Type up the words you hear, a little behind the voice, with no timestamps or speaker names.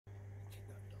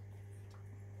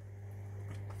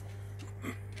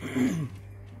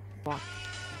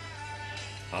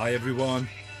Hi everyone,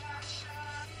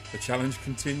 the challenge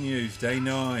continues, day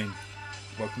 9.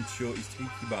 Welcome to Shorties Tiki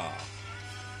Bar.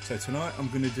 So tonight I'm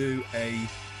going to do a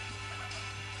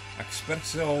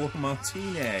EXPRESSO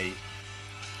Martini,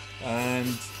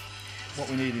 and what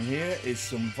we need in here is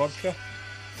some vodka,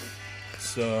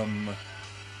 some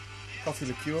coffee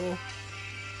liqueur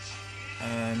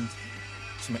and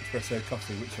some espresso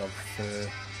coffee, which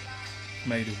I've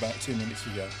made about 2 minutes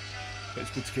ago. But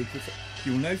it's good to keep it.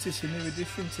 You'll notice a new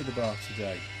addition to the bar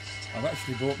today. I've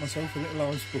actually bought myself a little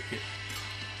ice bucket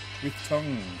with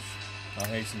tongs, I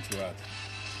hasten to add,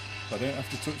 so I don't have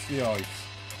to touch the ice.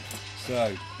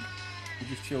 So we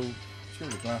just chill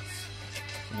the glass,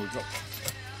 and we've got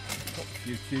a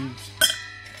few cubes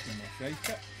in my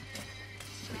shaker.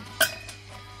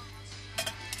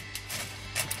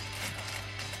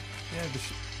 Yeah,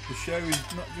 the show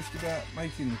is not just about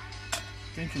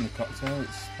drinking the cocktail,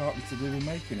 it's partly to do with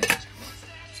making it.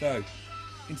 So,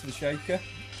 into the shaker,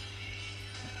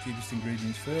 cheapest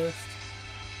ingredients first,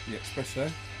 the espresso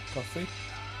coffee,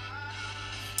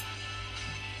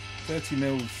 30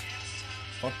 ml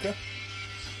vodka,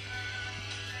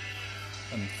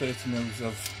 and 30 ml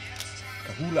of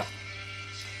kahula,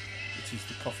 which is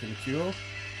the coffee liqueur,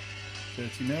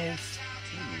 30 ml.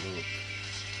 Ooh, look.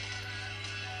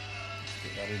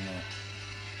 Get that in there.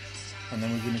 And then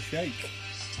we're going to shake,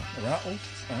 rattle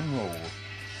and roll.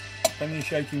 Plenty of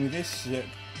shaking with this,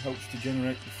 helps to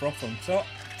generate the froth on top.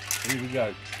 Here we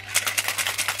go.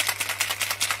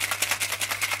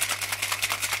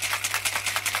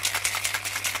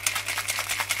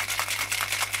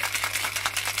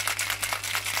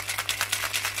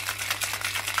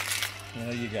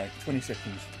 There you go, 20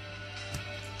 seconds.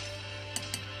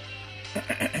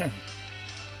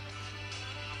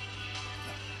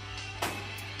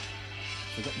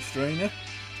 I've got my strainer.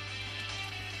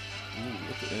 Ooh,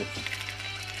 look at this.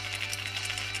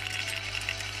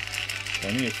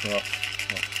 Plenty of froth,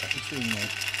 like cappuccino.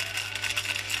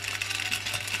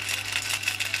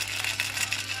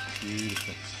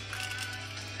 Beautiful.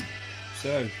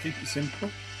 So, keep it simple.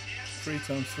 3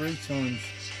 times 3 times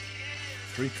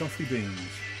 3 coffee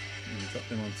beans. And we've got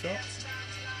them on top.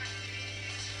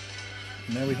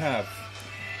 And there we have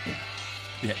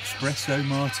the EXPRESSO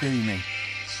Martini.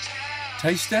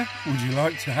 Taster, would you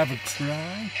like to have a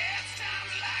try?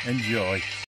 Enjoy.